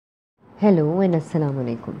Hello and Assalamu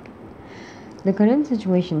alaikum. The current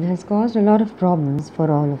situation has caused a lot of problems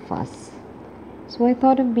for all of us. So I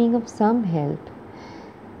thought of being of some help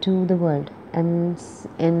to the world and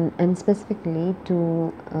specifically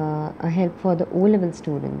to a help for the O-level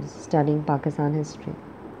students studying Pakistan history.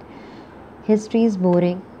 History is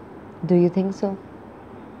boring. Do you think so?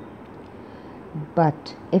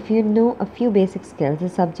 But if you know a few basic skills, the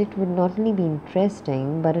subject would not only be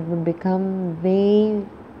interesting, but it would become way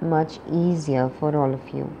much easier for all of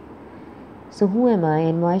you. So, who am I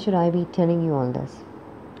and why should I be telling you all this?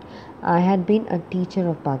 I had been a teacher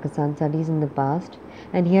of Pakistan Studies in the past,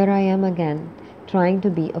 and here I am again, trying to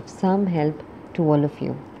be of some help to all of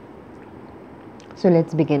you. So,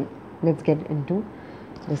 let's begin. Let's get into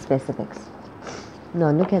the specifics. Now,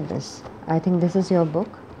 look at this. I think this is your book,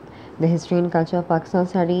 The History and Culture of Pakistan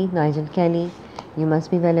Study, Nigel Kelly. You must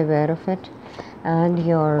be well aware of it, and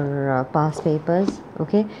your past papers.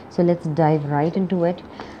 Okay, so let's dive right into it.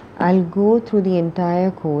 I'll go through the entire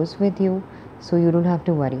course with you, so you don't have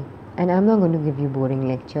to worry. And I'm not going to give you boring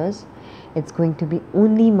lectures. It's going to be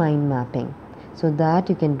only mind mapping, so that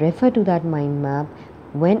you can refer to that mind map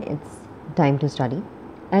when it's time to study,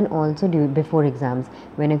 and also before exams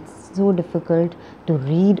when it's so difficult to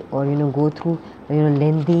read or go through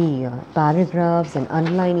lengthy paragraphs and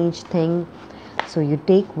underline each thing. So you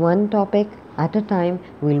take one topic at a time,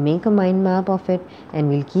 we'll make a mind map of it, and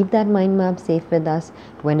we'll keep that mind map safe with us.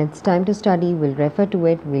 When it's time to study, we'll refer to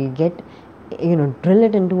it, we'll get drill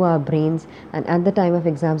it into our brains, and at the time of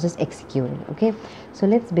exams just execute it. Okay, so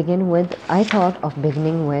let's begin with, I thought of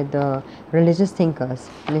beginning with religious thinkers.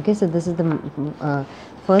 Okay, so this is the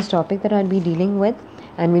first topic that I'll be dealing with,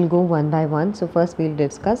 and we'll go one by one. So first we'll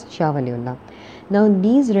discuss Shah Wali Ullah. Now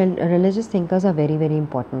these religious thinkers are very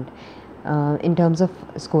important in terms of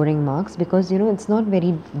scoring marks, because it's not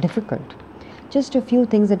very difficult, just a few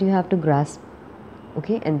things that you have to grasp.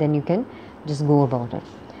 Okay, and then you can just go about it.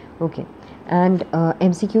 Okay, and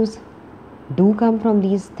MCQs do come from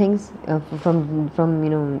these things, from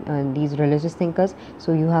these religious thinkers,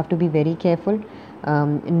 so you have to be very careful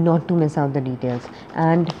not to miss out the details,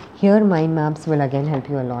 and here mind maps will again help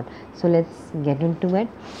you a lot. So let's get into it.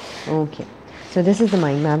 Okay, so this is the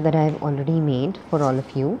mind map that I have already made for all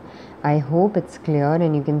of you. I hope it's clear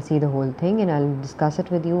and you can see the whole thing, and I'll discuss it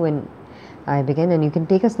with you when I begin, and you can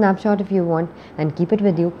take a snapshot if you want and keep it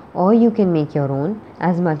with you, or you can make your own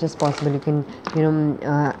as much as possible. You can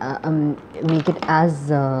make it as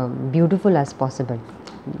beautiful as possible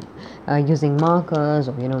using markers,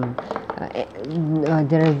 or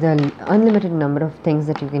there is the unlimited number of things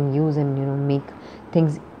that you can use and make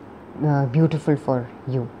things beautiful for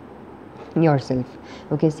you yourself.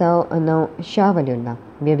 Okay, so now Shah Wali Ullah.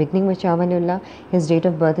 We are beginning with Shah Wali Ullah. His date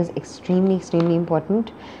of birth is extremely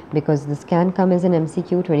important, because this can come as an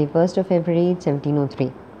MCQ, 21st of February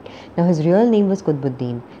 1703. Now his real name was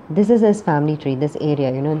Qutbuddin. This is his family tree, this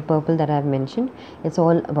area, in purple that I have mentioned. It's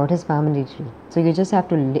all about his family tree. So you just have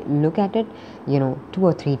to look at it, 2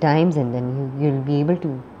 or 3 times, and then you'll be able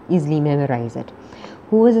to easily memorize it.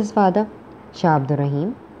 Who was his father? Shah Abdur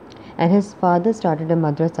Rahim. And his father started a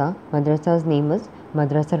madrasa. Madrasa's name was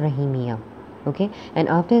Madrasa Rahimiyya. Okay, and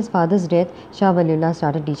after his father's death, Shah Wali Ullah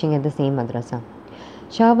started teaching at the same madrasa.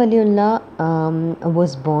 Shah Wali Ullah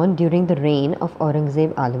was born during the reign of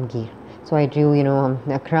Aurangzeb Alamgir. So I drew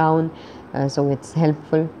a crown, so it's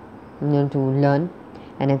helpful to learn,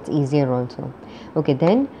 and it's easier also. Okay,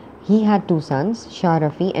 then he had 2 sons, Shah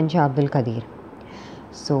Rafi and Shah Abdul Qadir.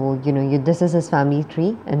 So this is his family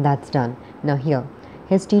tree, and that's done. Now here,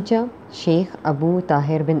 his teacher, Sheikh Abu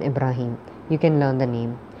Tahir bin Ibrahim. You can learn the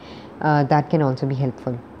name. That can also be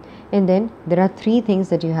helpful. And then there are 3 things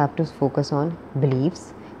that you have to focus on.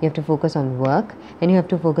 Beliefs, you have to focus on work, and you have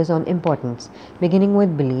to focus on importance. Beginning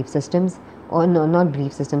with belief systems, or no, not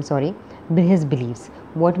belief systems, sorry, his beliefs.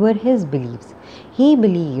 What were his beliefs? He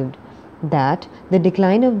believed that the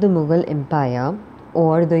decline of the Mughal Empire,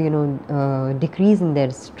 or the decrease in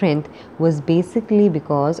their strength, was basically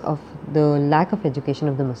because of the lack of education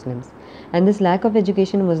of the Muslims. And this lack of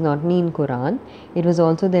education was not only in Quran, it was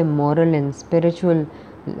also their moral and spiritual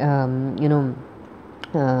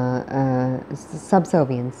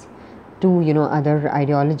subservience to other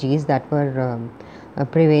ideologies that were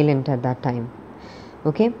prevalent at that time.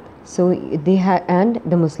 Okay, so they had, and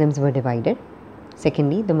the Muslims were divided.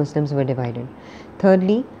 Secondly, the Muslims were divided.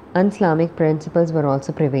 Thirdly, un-Islamic principles were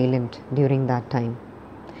also prevalent during that time.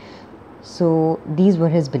 So these were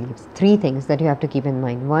his beliefs. 3 things that you have to keep in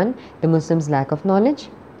mind. 1, the Muslims' lack of knowledge,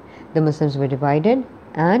 the Muslims were divided,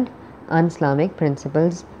 and un-Islamic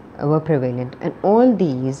principles were prevalent. And all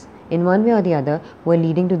these, in one way or the other, were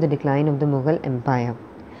leading to the decline of the Mughal Empire.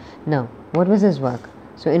 Now, what was his work?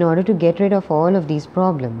 So in order to get rid of all of these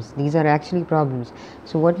problems, these are actually problems.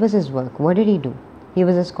 So what was his work? What did he do? He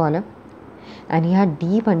was a scholar and he had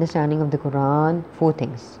deep understanding of the Quran, four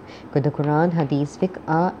things: the Quran, Hadith, Fiqh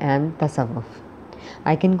and Tasawwuf.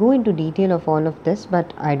 I can go into detail of all of this,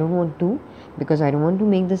 but I don't want to, because I don't want to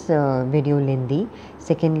make this video lengthy.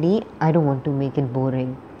 Secondly, I don't want to make it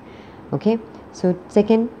boring. Okay, so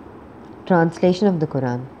second, translation of the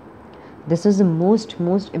Quran. This is the most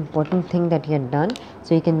important thing that he had done.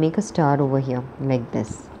 So you can make a star over here like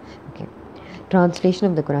this. Okay, translation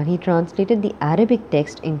of the Quran. He translated the Arabic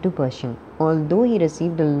text into Persian. Although he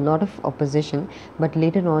received a lot of opposition, but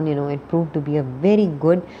later on, it proved to be a very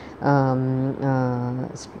good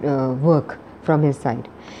work from his side.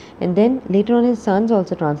 And then later on, his sons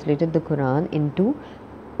also translated the Quran into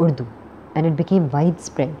Urdu, and it became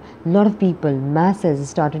widespread. A lot of people, masses,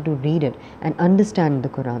 started to read it and understand the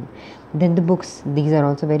Quran. Then the books, these are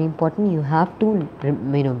also very important. You have to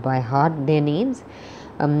by heart their names.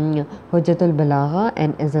 Hujjatul Balagha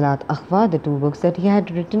and Izalat Akhwa, the two books that he had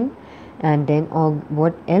written. And then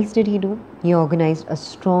what else did he do? He organized a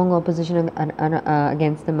strong opposition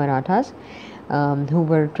against the Marathas, who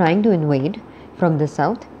were trying to invade from the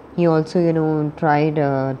south. He also, tried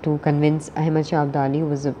to convince Ahmed Shah Abdali, who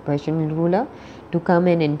was a Persian ruler, to come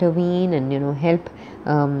and intervene and, help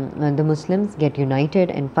the Muslims get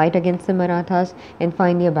united and fight against the Marathas. And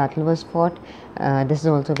finally, a battle was fought. This is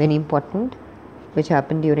also very important, which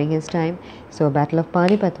happened during his time. So, a battle of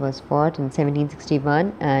Panipat was fought in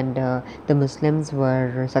 1761, and the Muslims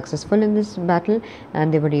were successful in this battle,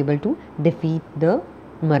 and they were able to defeat the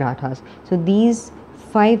Marathas. So, these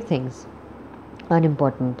 5 things are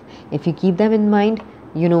important. If you keep them in mind,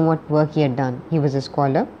 you know what work he had done. He was a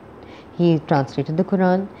scholar. He translated the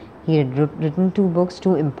Quran. He had written 2 books,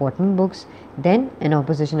 2 important books. Then an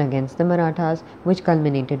opposition against the Marathas, which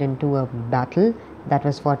culminated into a battle that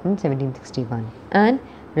was fought in 1761 and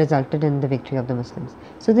resulted in the victory of the Muslims.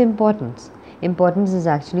 So the importance is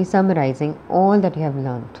actually summarizing all that you have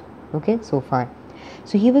learnt, okay, so far.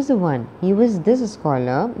 So he was this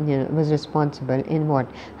scholar, was responsible in what?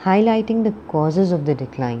 Highlighting the causes of the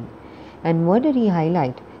decline. And what did he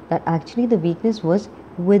highlight? That actually the weakness was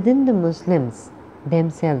within the Muslims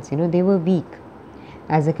themselves. They were weak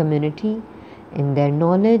as a community in their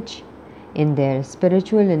knowledge, in their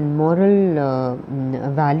spiritual and moral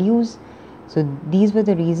values. So these were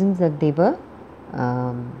the reasons that they were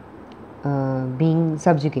being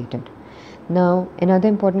subjugated. Now, another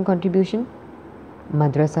important contribution,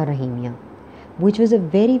 Madrasa Rahimia, which was a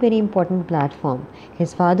very important platform.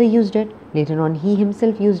 His father used it. Later on, he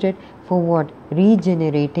himself used it for what?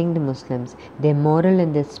 Regenerating the Muslims, their moral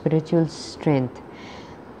and their spiritual strength.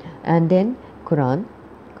 And then Quran,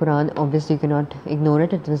 obviously you cannot ignore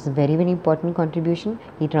it. It was a very important contribution.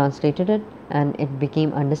 He translated it and it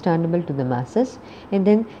became understandable to the masses. And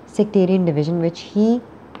then sectarian division, which he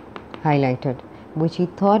highlighted, which he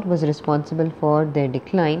thought was responsible for their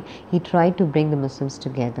decline. He tried to bring the Muslims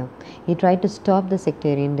together. He tried to stop the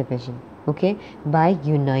sectarian division, okay, by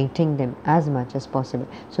uniting them as much as possible.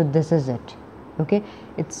 So this is it, okay.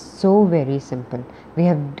 It's so very simple. We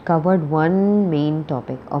have covered one main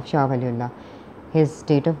topic of Shah Wali Ullah: his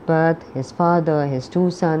date of birth, his father, his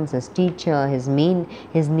 2 sons, his teacher, his name,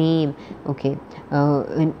 okay,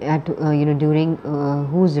 during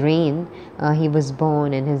whose reign he was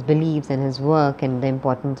born, and his beliefs and his work and the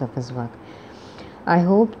importance of his work. I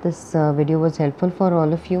hope this video was helpful for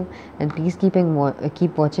all of you, and please keep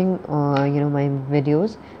watching my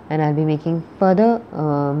videos, and I'll be making further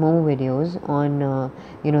more videos on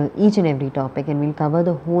each and every topic, and we'll cover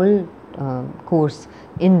the whole course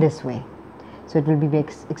in this way. So it will be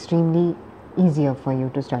extremely easier for you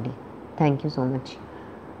to study. Thank you so much.